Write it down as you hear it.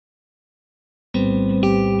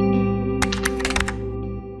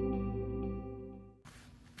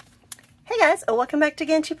guys, welcome back to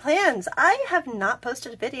GanchiPlans. I have not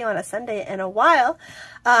posted a video on a Sunday in a while.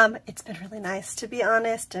 It's been really nice, to be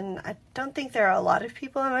honest, and I don't think there are a lot of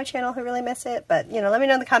people on my channel who really miss it, but you know, let me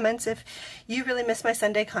know in the comments if you really miss my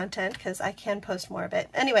Sunday content, because I can post more of it.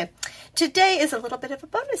 Anyway, today is a little bit of a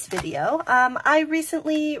bonus video. I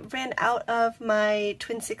recently ran out of my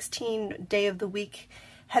Twin 16 day of the week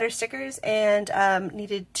header stickers and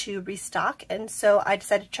needed to restock, and so I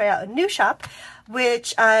decided to try out a new shop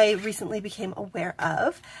which I recently became aware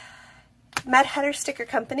of. Mad Hatter Sticker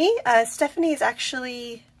Company. Stephanie is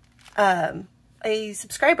actually a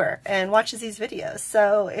subscriber and watches these videos,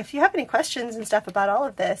 so if you have any questions and stuff about all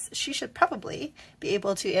of this, she should probably be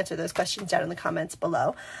able to answer those questions down in the comments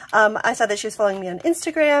below. I saw that she was following me on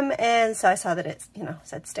Instagram, and so I saw that it, you know,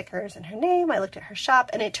 said stickers in her name. I looked at her shop,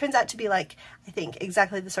 and it turns out to be, like, I think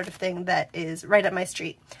exactly the sort of thing that is right up my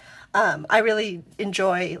street. I really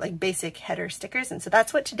enjoy like basic header stickers, and so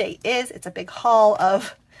that's what today is. It's a big haul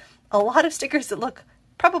of a lot of stickers that look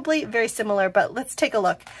probably very similar, but let's take a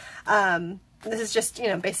look. This is just, you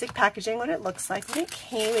know, basic packaging, what it looks like when it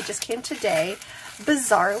came. It just came today.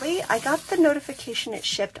 Bizarrely, I got the notification it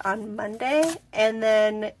shipped on Monday, and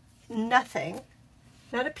then nothing,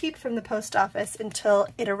 not a peep from the post office until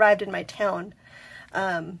it arrived in my town.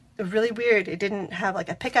 Really weird. It didn't have like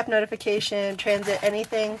a pickup notification, transit,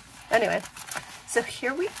 anything. Anyway, so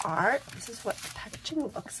here we are. This is what the packaging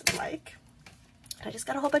looks like. I just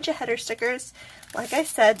got a whole bunch of header stickers. Like I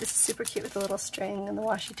said, this is super cute with the little string and the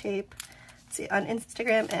washi tape. See on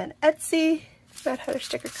Instagram and Etsy, Mad Hatter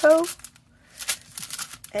Sticker Co.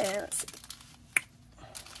 And let's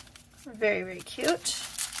see. Very, very cute.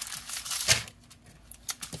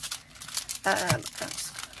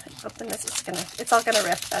 Open this. It's all gonna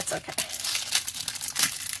rip. That's okay.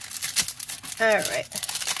 All right.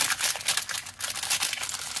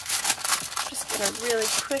 Just gonna really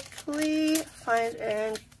quickly find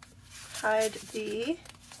and hide the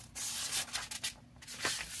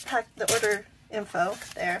order info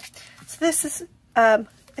there. So this is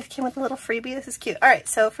it came with a little freebie. This is cute. All right.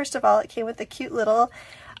 So first of all, it came with a cute little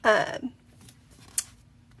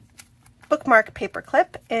bookmark paper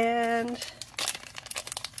clip, and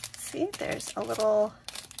see, there's a little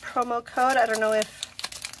promo code. I don't know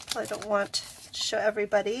if I don't want to show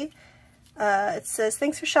everybody. It says,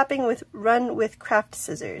 thanks for shopping with Run with Craft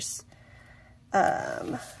Scissors.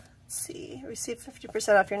 Let's see, receive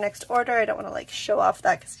 50% off your next order. I don't want to like show off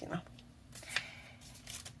that because, you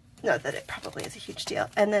know that it probably is a huge deal.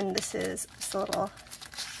 And then this is just a little,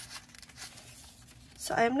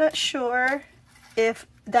 so I'm not sure if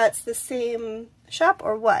that's the same shop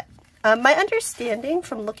or what. My understanding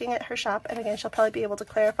from looking at her shop, and again, she'll probably be able to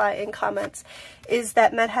clarify in comments, is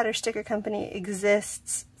that Mad Hatter Sticker Company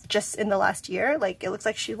exists just in the last year. Like, it looks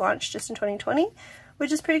like she launched just in 2020,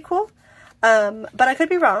 which is pretty cool. But I could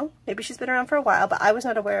be wrong. Maybe she's been around for a while, but I was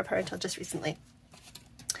not aware of her until just recently.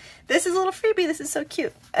 This is a little freebie. This is so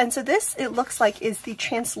cute. And so this, it looks like, is the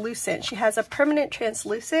translucent. She has a permanent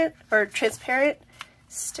translucent or transparent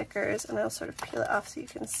stickers, and I'll sort of peel it off so you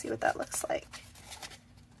can see what that looks like.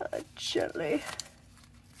 Gently.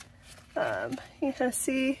 You can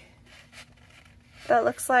see that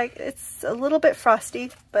looks like. It's a little bit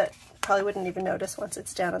frosty, but probably wouldn't even notice once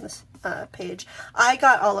it's down on this page. I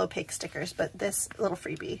got all opaque stickers, but this little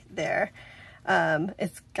freebie there,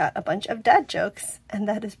 it's got a bunch of dad jokes, and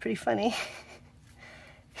that is pretty funny.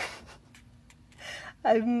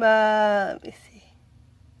 Let me see.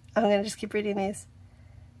 I'm gonna just keep reading these.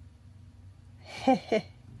 All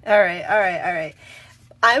right.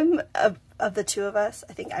 I'm, of the two of us,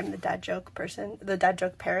 I think I'm the dad joke person, the dad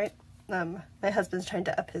joke parent. My husband's trying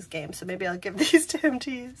to up his game, so maybe I'll give these to him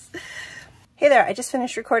to use. Hey there, I just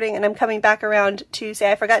finished recording, and I'm coming back around to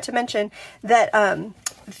say I forgot to mention that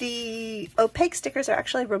the opaque stickers are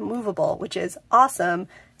actually removable, which is awesome,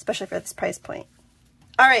 especially for this price point.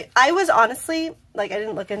 All right, I was honestly, like, I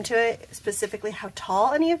didn't look into it specifically how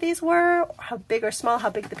tall any of these were, how big or small,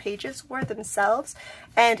 how big the pages were themselves,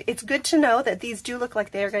 and it's good to know that these do look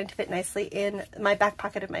like they are going to fit nicely in my back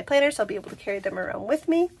pocket of my planner, so I'll be able to carry them around with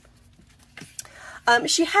me.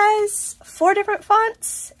 She has 4 different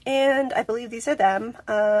fonts, and I believe these are them.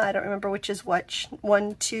 I don't remember which is which.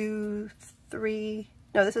 1, 2, 3...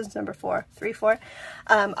 No, this is number 4. 3, 4.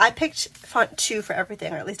 I picked font 2 for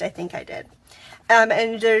everything, or at least I think I did.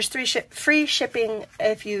 And there's free shipping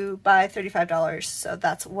if you buy $35. So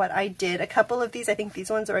that's what I did. A couple of these, I think these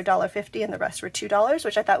ones were $1.50 and the rest were $2,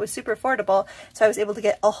 which I thought was super affordable. So I was able to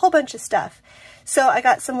get a whole bunch of stuff. So I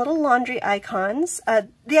got some little laundry icons.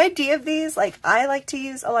 The idea of these, like, I like to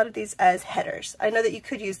use a lot of these as headers. I know that you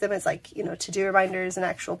could use them as, like, you know, to-do reminders and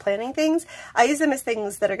actual planning things. I use them as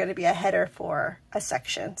things that are going to be a header for a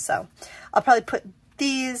section. So I'll probably put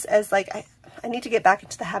these as, like, I need to get back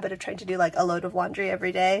into the habit of trying to do like a load of laundry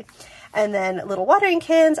every day. And then little watering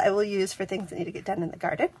cans I will use for things that need to get done in the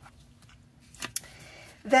garden.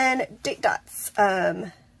 Then date dots.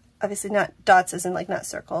 Obviously not dots as in like not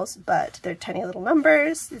circles, but they're tiny little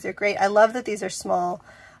numbers. These are great. I love that these are small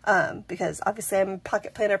because obviously I'm a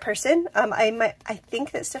pocket planner person. I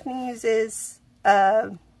think that Stephanie uses,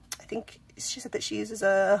 I think she said that she uses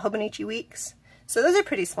a Hobonichi Weeks. So those are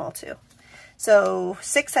pretty small too. So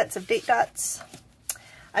 6 sets of date dots.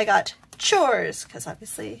 I got chores, because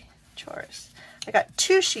obviously chores. I got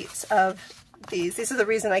 2 sheets of these. These are the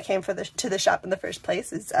reason I came to the shop in the first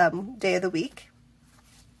place, is day of the week.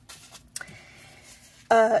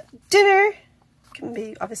 Dinner can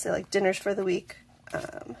be obviously like dinners for the week.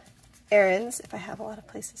 Errands, if I have a lot of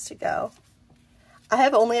places to go. I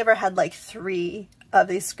have only ever had like 3 of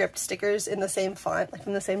these script stickers in the same font, like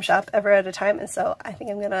from the same shop, ever at a time, and so I think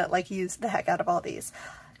I'm gonna like use the heck out of all these.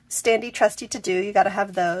 Standy, trusty to do, you gotta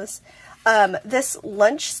have those. This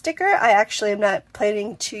lunch sticker I actually am not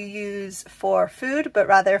planning to use for food, but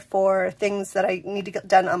rather for things that I need to get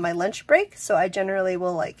done on my lunch break. So I generally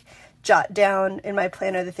will like jot down in my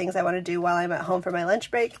planner the things I want to do while I'm at home for my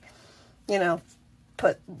lunch break. You know,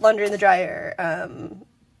 put laundry in the dryer,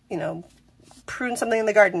 you know, prune something in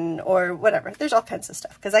the garden or whatever. There's all kinds of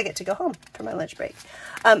stuff because I get to go home for my lunch break.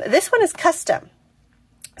 This one is custom.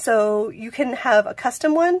 So you can have a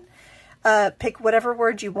custom one, pick whatever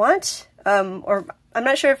word you want, or I'm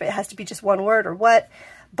not sure if it has to be just one word or what,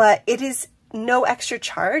 but it is no extra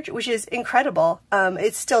charge, which is incredible.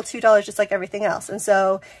 It's still $2 just like everything else. And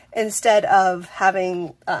so instead of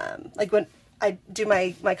having, like when I do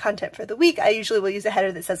my content for the week, I usually will use a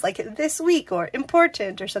header that says like this week or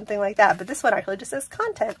important or something like that. But this one actually just says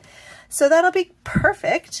content. So that'll be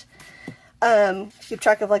perfect. Keep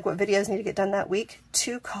track of like what videos need to get done that week.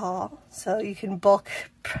 To call. So you can book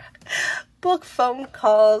phone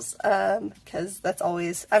calls, because that's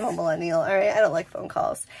always, I'm a millennial, all right? I don't like phone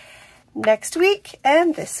calls. Next week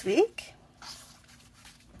and this week.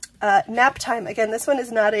 Nap time. Again, this one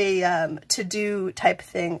is not a to-do type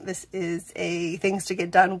thing. This is a things to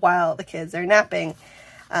get done while the kids are napping.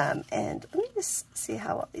 And let me just see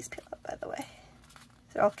how well these peel up, by the way.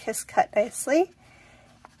 They're all kiss cut nicely.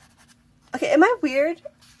 Okay, am I weird?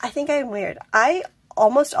 I think I am weird. I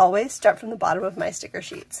almost always start from the bottom of my sticker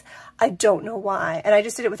sheets. I don't know why. And I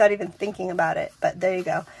just did it without even thinking about it. But there you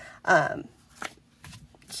go.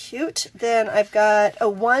 Cute. Then I've got a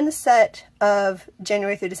 1 set of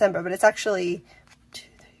January through December, but it's actually 2,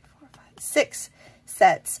 3, 4, 5, 6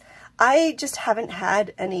 sets. I just haven't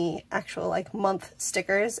had any actual like month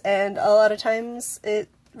stickers, and a lot of times it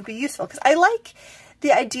would be useful because I like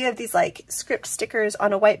the idea of these like script stickers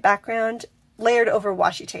on a white background layered over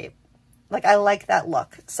washi tape. Like I like that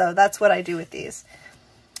look, so that's what I do with these.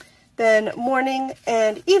 Then morning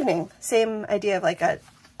and evening, same idea of like a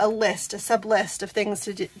list, a sub list of things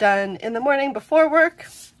to do done in the morning before work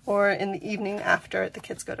or in the evening after the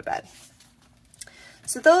kids go to bed.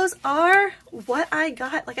 So those are what I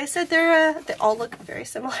got. Like I said, they all look very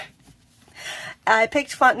similar. I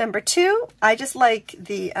picked font number 2. I just like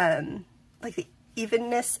the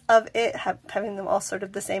evenness of it, having them all sort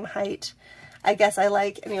of the same height. I guess I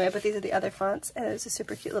like anyway, but these are the other fonts, and it was a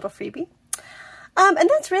super cute little freebie. And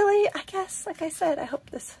that's really, I guess, like I said, I hope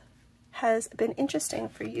this has been interesting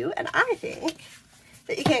for you, and I think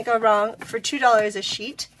that you can't go wrong for $2 a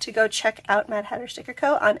sheet to go check out Mad Hatter Sticker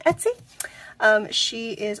Co. on Etsy.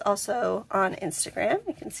 She is also on Instagram.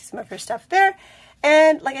 You can see some of her stuff there.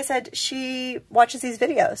 And like I said, she watches these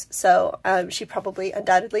videos, so she probably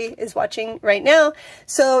undoubtedly is watching right now.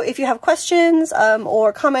 So if you have questions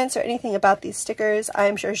or comments or anything about these stickers,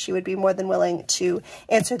 I'm sure she would be more than willing to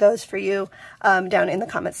answer those for you down in the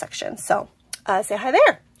comments section. So say hi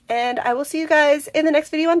there. And I will see you guys in the next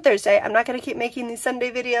video on Thursday. I'm not going to keep making these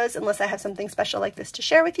Sunday videos unless I have something special like this to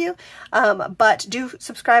share with you. But do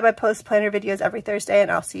subscribe. I post planner videos every Thursday,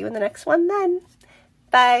 and I'll see you in the next one then.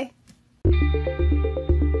 Bye.